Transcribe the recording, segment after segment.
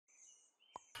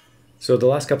So the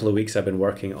last couple of weeks I've been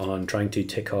working on trying to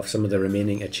tick off some of the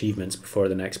remaining achievements before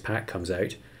the next pack comes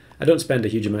out. I don't spend a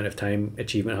huge amount of time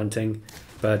achievement hunting,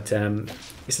 but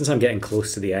since I'm getting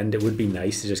close to the end, it would be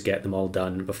nice to just get them all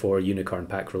done before Unicorn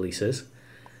Pack releases.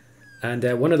 And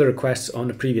one of the requests on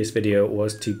the previous video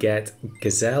was to get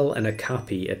Gazelle and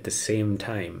Okapi at the same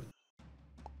time.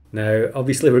 Now,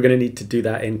 obviously we're going to need to do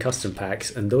that in custom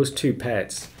packs, and those two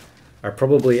pets are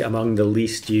probably among the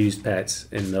least used pets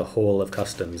in the whole of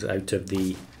customs out of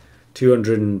the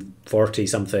 240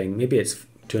 something, maybe it's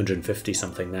 250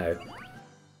 something now.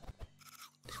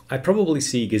 I probably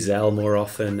see Gazelle more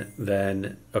often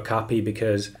than Okapi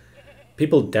because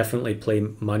people definitely play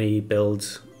money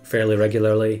builds fairly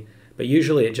regularly, but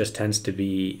usually it just tends to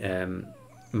be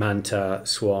Manta,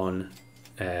 Swan,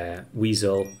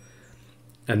 Weasel,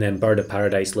 and then Bird of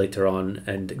Paradise later on,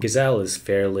 and Gazelle is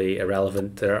fairly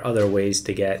irrelevant. There are other ways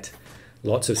to get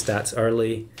lots of stats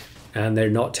early, and they're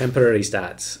not temporary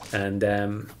stats. And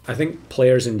I think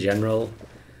players in general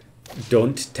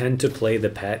don't tend to play the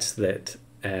pets that,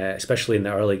 especially in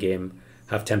the early game,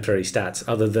 have temporary stats,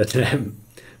 other than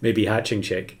maybe Hatching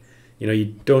Chick. You know,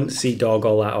 you don't see Dog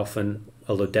all that often,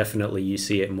 although definitely you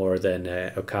see it more than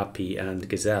Okapi and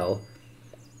Gazelle.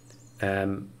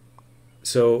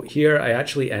 So here I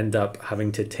actually end up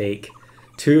having to take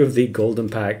two of the Golden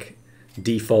Pack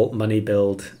default money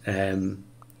build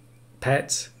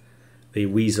pets, the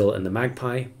Weasel and the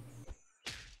Magpie.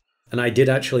 And I did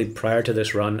actually, prior to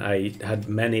this run, I had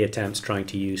many attempts trying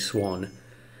to use Swan.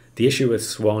 The issue with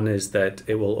Swan is that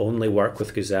it will only work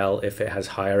with Gazelle if it has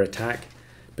higher attack,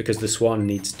 because the Swan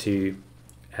needs to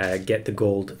get the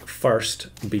gold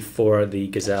first before the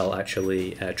Gazelle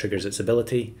actually triggers its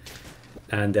ability.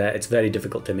 And it's very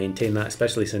difficult to maintain that,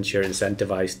 especially since you're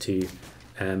incentivized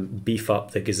to beef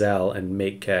up the Gazelle and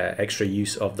make extra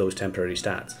use of those temporary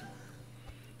stats.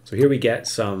 So here we get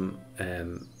some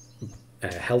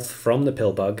health from the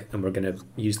pill bug, and we're going to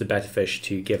use the betta fish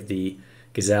to give the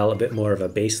Gazelle a bit more of a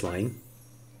baseline.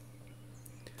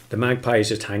 The Magpie is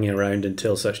just hanging around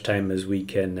until such time as we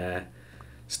can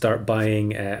start buying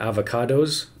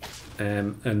avocados.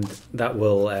 And that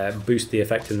will boost the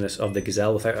effectiveness of the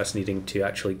Gazelle without us needing to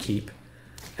actually keep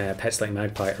pets like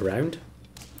Magpie around.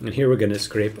 And here we're going to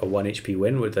scrape a 1 HP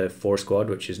win with a 4 squad,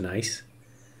 which is nice.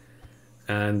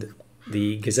 And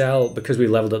the Gazelle, because we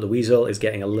leveled up the Weasel, is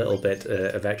getting a little bit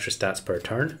of extra stats per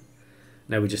turn.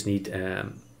 Now we just need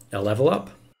a level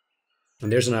up.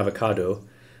 And there's an avocado.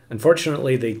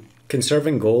 Unfortunately, the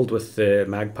conserving gold with the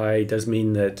Magpie does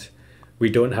mean that we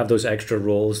don't have those extra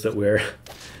rolls that we're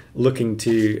looking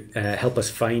to help us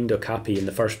find Okapi in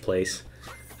the first place,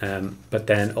 but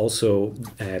then also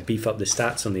beef up the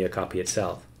stats on the Okapi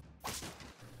itself.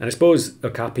 And I suppose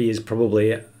Okapi is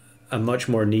probably a much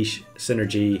more niche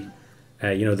synergy.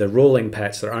 You know, the rolling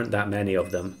pets, there aren't that many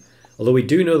of them. Although we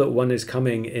do know that one is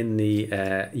coming in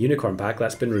the Unicorn Pack,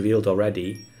 that's been revealed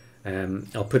already.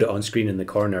 I'll put it on screen in the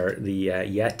corner. The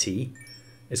Yeti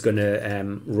is going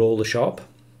to roll the shop.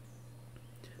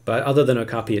 But other than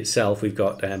Okapi itself, we've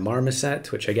got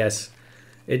Marmoset, which I guess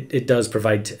it does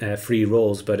provide free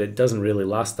rolls, but it doesn't really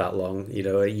last that long. You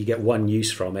know, you get one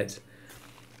use from it.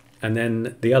 And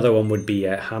then the other one would be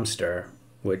Hamster,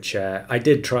 which I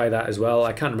did try that as well.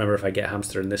 I can't remember if I get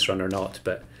Hamster in this run or not,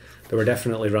 but there were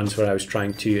definitely runs where I was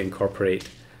trying to incorporate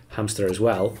Hamster as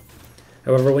well.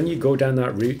 However, when you go down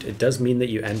that route, it does mean that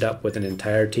you end up with an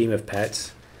entire team of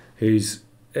pets whose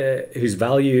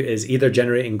value is either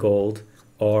generating gold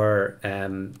or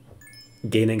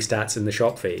gaining stats in the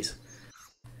shop phase.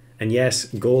 And yes,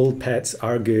 gold pets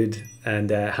are good, and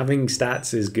having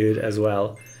stats is good as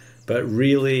well, but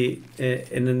really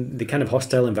in the kind of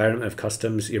hostile environment of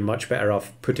customs, you're much better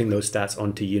off putting those stats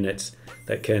onto units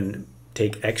that can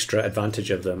take extra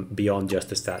advantage of them beyond just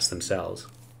the stats themselves.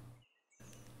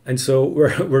 And so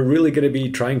we're really going to be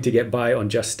trying to get by on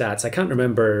just stats. I can't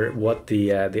remember what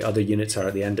the other units are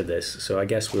at the end of this, so I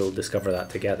guess we'll discover that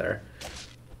together.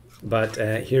 But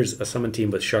here's a summon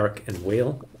team with Shark and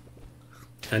Whale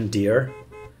and Deer.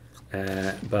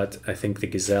 But I think the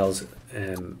Gazelle's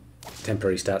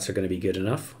temporary stats are going to be good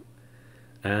enough.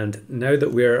 And now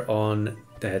that we're on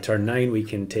turn 9, we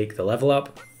can take the level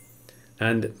up.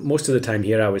 And most of the time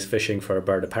here I was fishing for a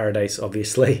Bird of Paradise,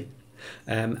 obviously.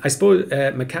 I suppose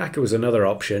Macaque was another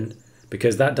option,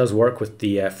 because that does work with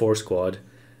the 4 squad.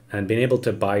 And being able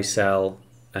to buy, sell,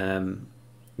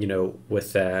 you know,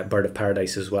 with Bird of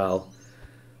Paradise as well.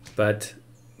 But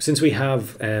since we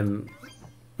have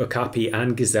Okapi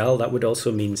and Gazelle, that would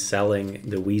also mean selling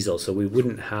the Weasel, so we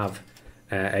wouldn't have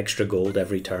extra gold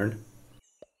every turn.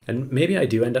 And maybe I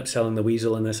do end up selling the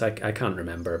Weasel in this, I can't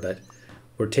remember, but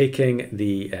we're taking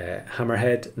the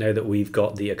hammerhead now that we've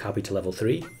got the Okapi to level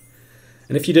 3.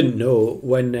 And if you didn't know,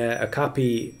 when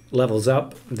Okapi levels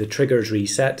up, the triggers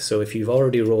reset. So if you've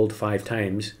already rolled 5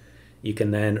 times, you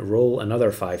can then roll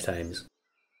another 5 times.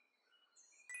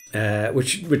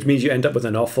 Which means you end up with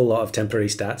an awful lot of temporary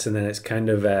stats, and then it's kind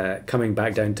of coming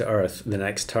back down to earth the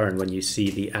next turn when you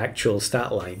see the actual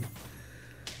stat line.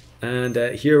 And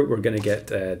here we're going to get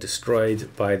destroyed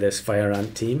by this fire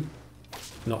ant team.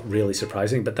 Not really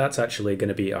surprising, but that's actually going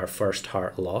to be our first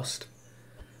heart lost.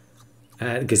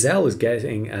 Gazelle is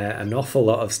getting an awful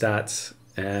lot of stats.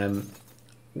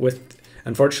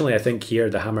 Unfortunately, I think here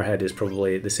the hammerhead is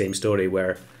probably the same story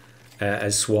where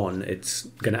as Swan, it's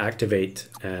going to activate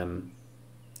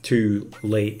too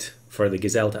late for the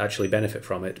Gazelle to actually benefit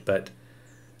from it, but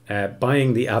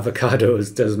buying the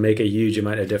avocados does make a huge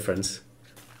amount of difference.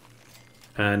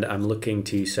 And I'm looking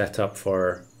to set up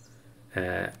for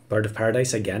Bird of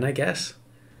Paradise again, I guess.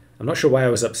 I'm not sure why I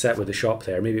was upset with the shop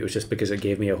there. Maybe it was just because it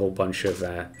gave me a whole bunch of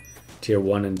tier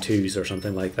 1 and 2s or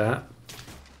something like that.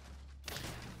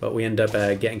 But we end up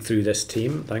getting through this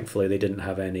team. Thankfully they didn't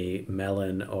have any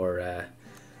melon or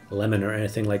lemon or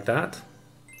anything like that.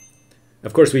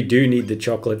 Of course we do need the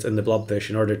chocolates and the blobfish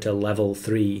in order to level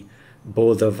 3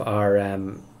 both of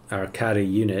our carry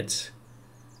units.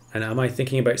 And am I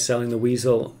thinking about selling the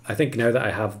weasel? I think now that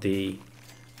I have the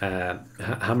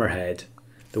hammerhead,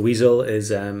 the weasel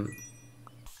is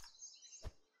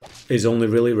only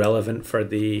really relevant for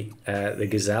the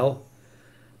gazelle,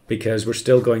 because we're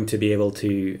still going to be able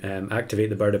to activate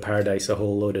the Bird of Paradise a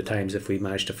whole load of times if we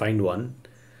manage to find one.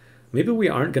 Maybe we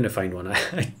aren't going to find one.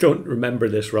 I don't remember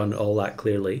this run all that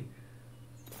clearly.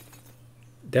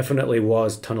 Definitely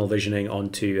was tunnel visioning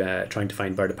onto trying to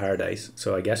find Bird of Paradise.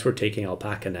 So I guess we're taking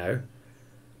alpaca now.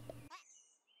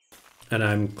 And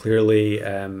I'm clearly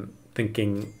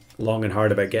thinking long and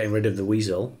hard about getting rid of the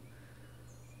weasel.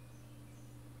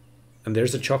 And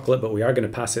there's a chocolate, but we are going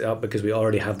to pass it up because we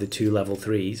already have the 2 level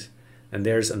 3s. And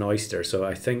there's an oyster. So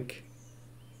I think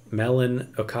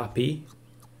melon, okapi.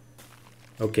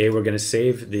 Okay, we're going to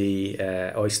save the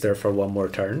oyster for one more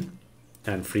turn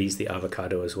and freeze the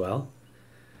avocado as well.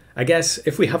 I guess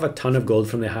if we have a ton of gold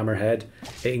from the hammerhead,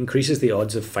 it increases the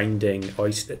odds of finding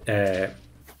oyster.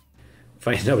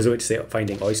 I was about to say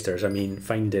finding oysters. I mean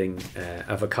finding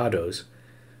avocados,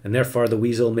 and therefore the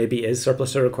weasel maybe is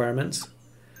surplus to requirements.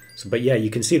 So, but yeah, you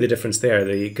can see the difference there.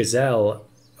 The gazelle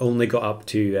only got up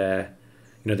to, the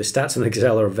stats on the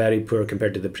gazelle are very poor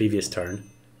compared to the previous turn.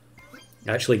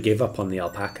 I actually gave up on the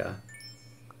alpaca.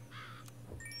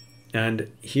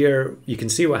 And here you can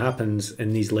see what happens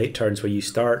in these late turns where you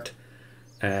start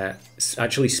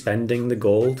actually spending the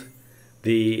gold.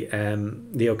 The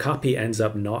Okapi ends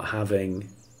up not having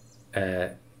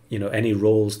any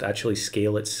rolls to actually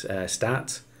scale its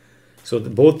stats. So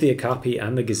both the Okapi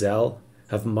and the Gazelle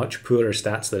have much poorer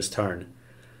stats this turn.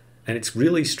 And it's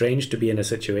really strange to be in a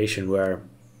situation where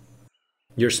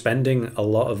you're spending a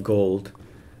lot of gold,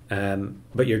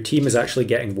 but your team is actually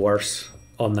getting worse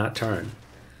on that turn.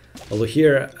 Although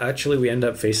here, actually, we end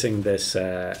up facing this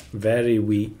very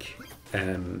weak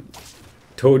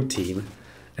Toad team,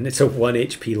 and it's a 1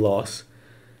 HP loss.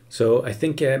 So I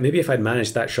think maybe if I'd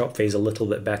managed that shop phase a little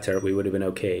bit better, we would have been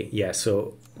okay. Yeah,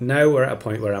 so now we're at a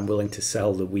point where I'm willing to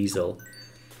sell the weasel.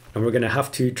 And we're going to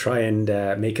have to try and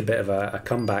make a bit of a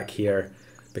comeback here,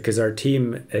 because our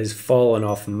team is fallen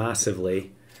off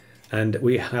massively, and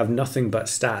we have nothing but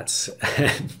stats.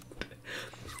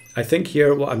 I think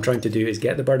here what I'm trying to do is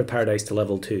get the Bird of Paradise to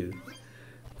level 2.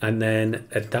 And then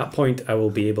at that point I will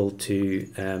be able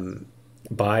to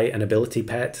buy an ability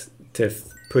pet to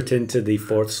put into the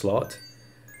 4th slot.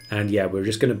 And yeah, we're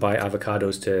just going to buy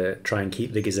avocados to try and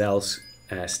keep the Gazelle's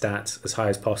stats as high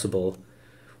as possible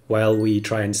while we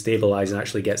try and stabilize and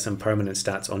actually get some permanent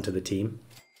stats onto the team.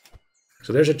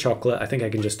 So there's a chocolate. I think I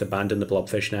can just abandon the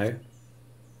blobfish now.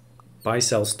 Buy,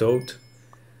 sell, stoked.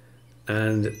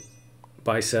 And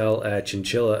buy, sell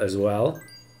chinchilla as well.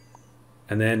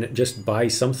 And then just buy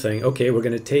something. Okay, we're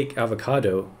going to take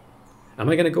avocado. Am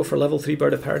I going to go for level 3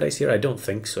 Bird of Paradise here? I don't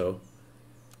think so.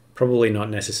 Probably not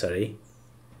necessary.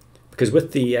 Because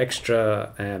with the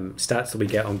extra stats that we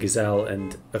get on Gazelle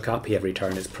and Okapi every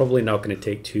turn, it's probably not going to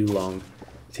take too long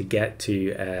to get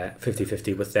to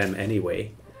 50-50 with them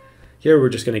anyway. Here we're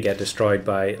just going to get destroyed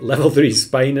by level 3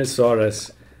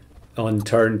 Spinosaurus on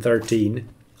turn 13.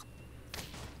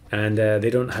 And they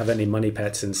don't have any money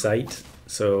pets in sight,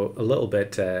 so a little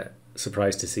bit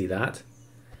surprised to see that.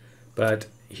 But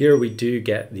here we do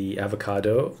get the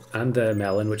avocado and the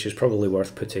melon, which is probably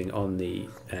worth putting on the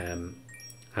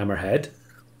hammerhead.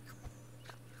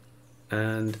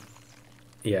 And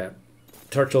yeah,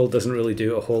 turtle doesn't really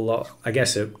do a whole lot. I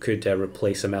guess it could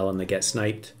replace a melon that gets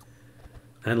sniped.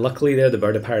 And luckily there, the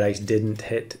bird of paradise didn't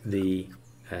hit the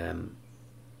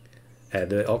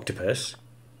octopus.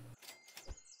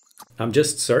 I'm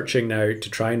just searching now to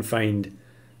try and find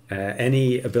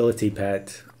any ability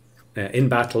pet,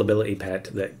 in-battle ability pet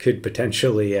that could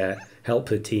potentially help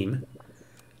the team.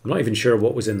 I'm not even sure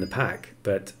what was in the pack,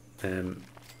 but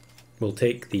we'll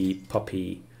take the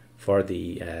puppy for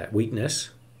the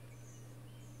weakness.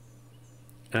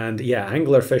 And yeah,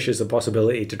 anglerfish is a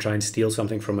possibility to try and steal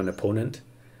something from an opponent.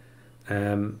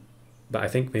 But I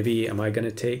think maybe, am I going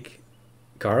to take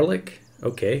garlic?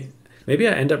 Okay. Maybe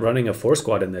I end up running a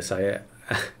 4-squad in this.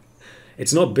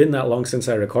 It's not been that long since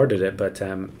I recorded it, but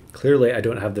clearly I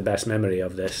don't have the best memory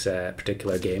of this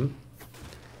particular game.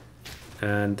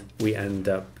 And we end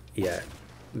up, yeah,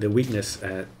 the weakness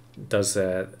does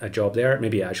a job there.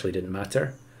 Maybe it actually didn't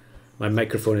matter. My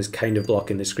microphone is kind of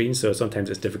blocking the screen, so sometimes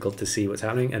it's difficult to see what's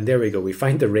happening. And there we go, we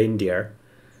find the reindeer.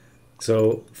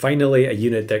 So finally a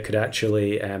unit that could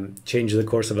actually change the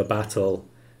course of a battle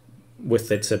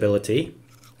with its ability.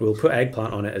 We'll put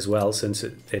eggplant on it as well, since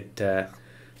it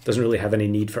doesn't really have any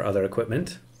need for other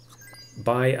equipment.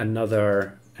 Buy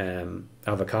another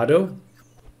avocado.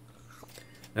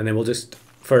 And then we'll just,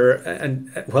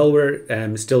 while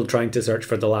we're still trying to search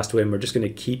for the last win, we're just going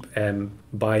to keep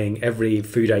buying every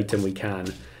food item we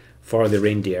can for the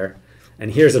reindeer.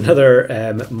 And here's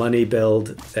another money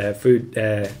build food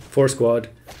 4-squad.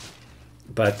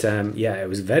 But yeah, it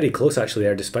was very close actually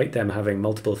there, despite them having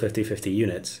multiple 50-50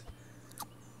 units.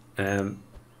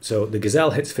 So the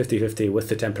Gazelle hits 50-50 with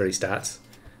the temporary stats.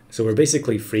 So we're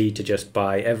basically free to just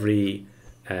buy every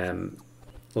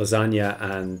lasagna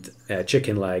and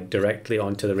chicken leg directly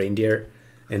onto the reindeer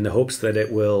in the hopes that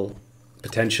it will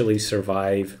potentially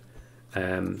survive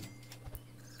a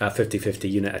 50-50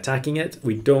 unit attacking it.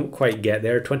 We don't quite get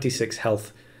there. 26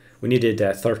 health. We needed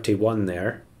 31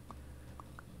 there.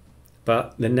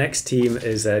 But the next team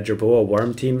is a Jerboa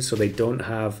worm team, so they don't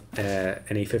have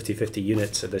any 50-50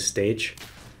 units at this stage.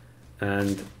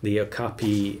 And the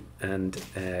Okapi and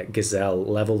Gazelle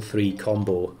level 3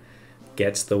 combo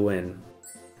gets the win.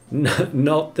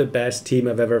 Not the best team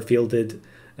I've ever fielded,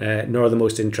 nor the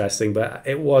most interesting, but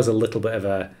it was a little bit of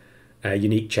a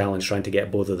unique challenge trying to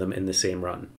get both of them in the same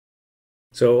run.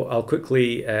 So I'll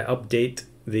quickly update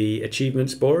the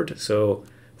achievements board. So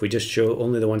if we just show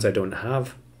only the ones I don't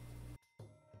have.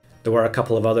 There were a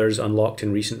couple of others unlocked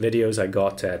in recent videos. I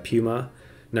got Puma.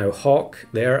 Now Hawk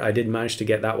there, I did manage to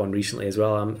get that one recently as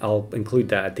well. I'll include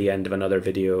that at the end of another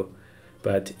video.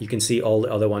 But you can see all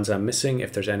the other ones I'm missing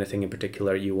if there's anything in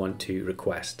particular you want to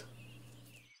request.